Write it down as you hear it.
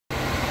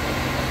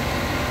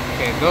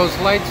Those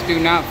lights do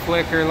not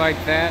flicker like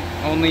that,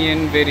 only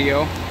in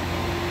video.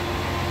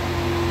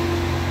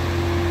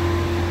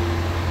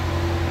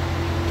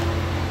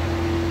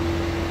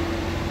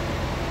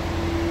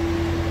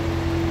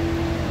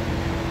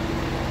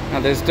 Now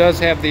this does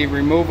have the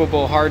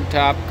removable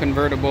hardtop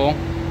convertible.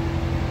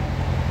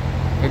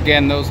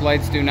 Again, those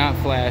lights do not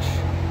flash.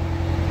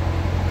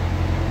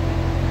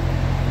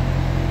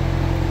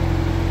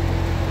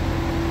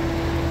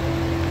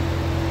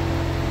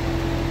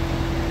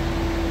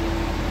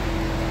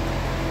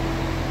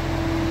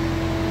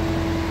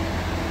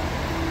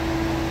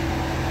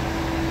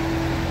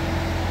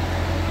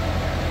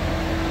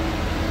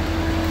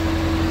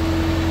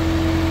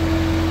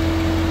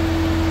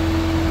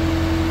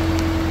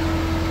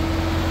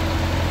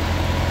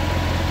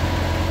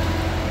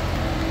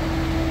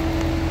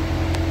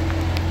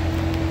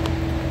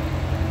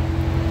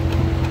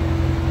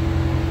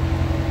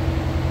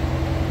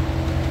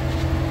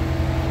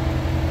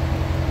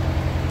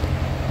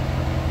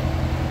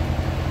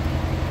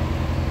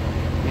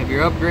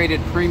 Your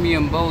upgraded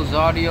premium Bose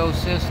audio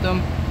system,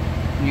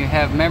 and you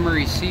have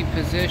memory seat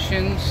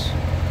positions,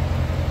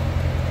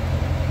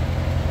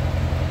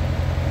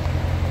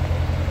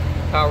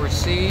 power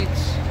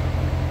seats,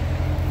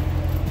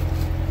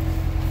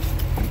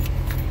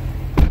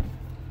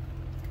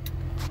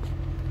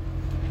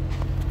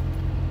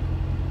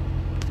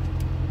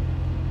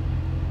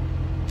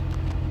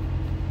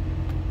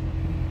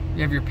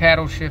 you have your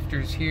paddle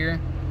shifters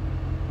here,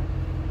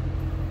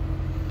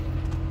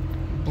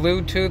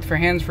 Bluetooth for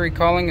hands-free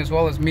calling as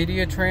well as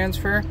media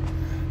transfer.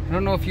 I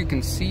don't know if you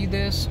can see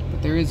this,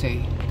 but there is a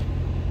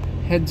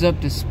heads-up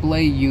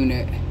display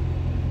unit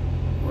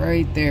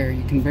right there.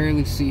 You can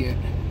barely see it.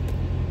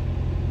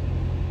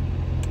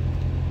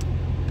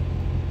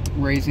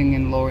 Raising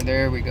and lower,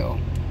 there we go.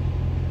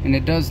 And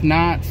it does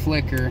not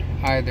flicker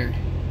either.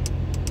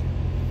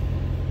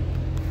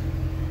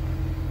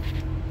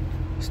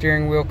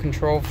 Steering wheel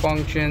control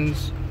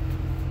functions.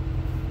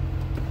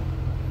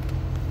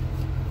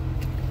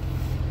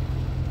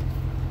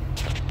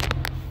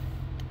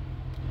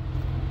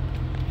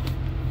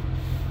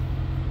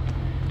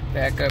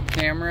 Backup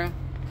camera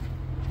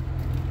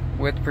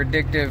with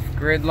predictive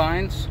grid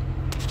lines.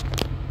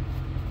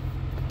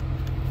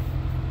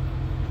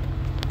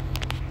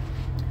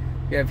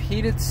 You have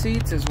heated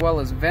seats as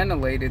well as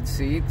ventilated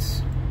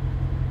seats.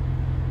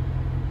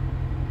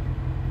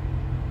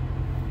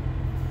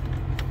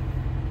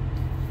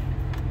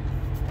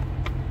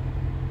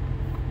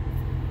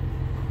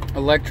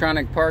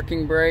 Electronic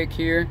parking brake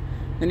here.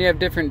 Then you have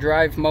different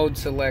drive mode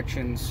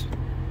selections.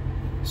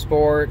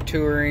 Sport,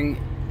 touring,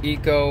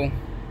 eco,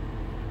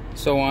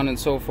 so on and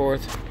so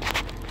forth.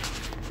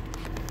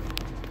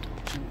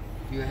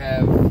 You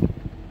have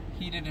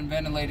heated and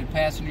ventilated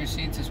passenger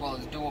seats as well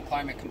as dual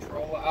climate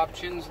control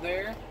options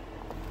there.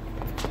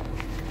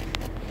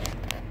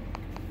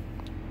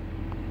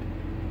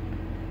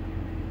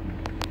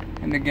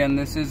 And again,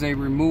 this is a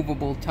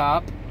removable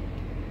top.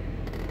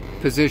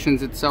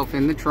 Positions itself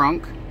in the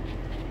trunk.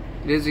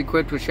 It is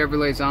equipped with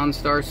Chevrolet's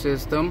OnStar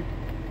system.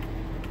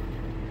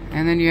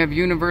 And then you have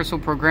universal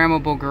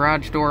programmable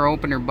garage door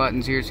opener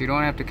buttons here, so you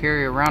don't have to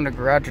carry around a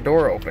garage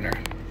door opener.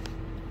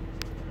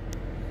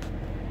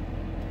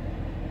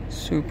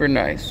 Super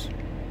nice.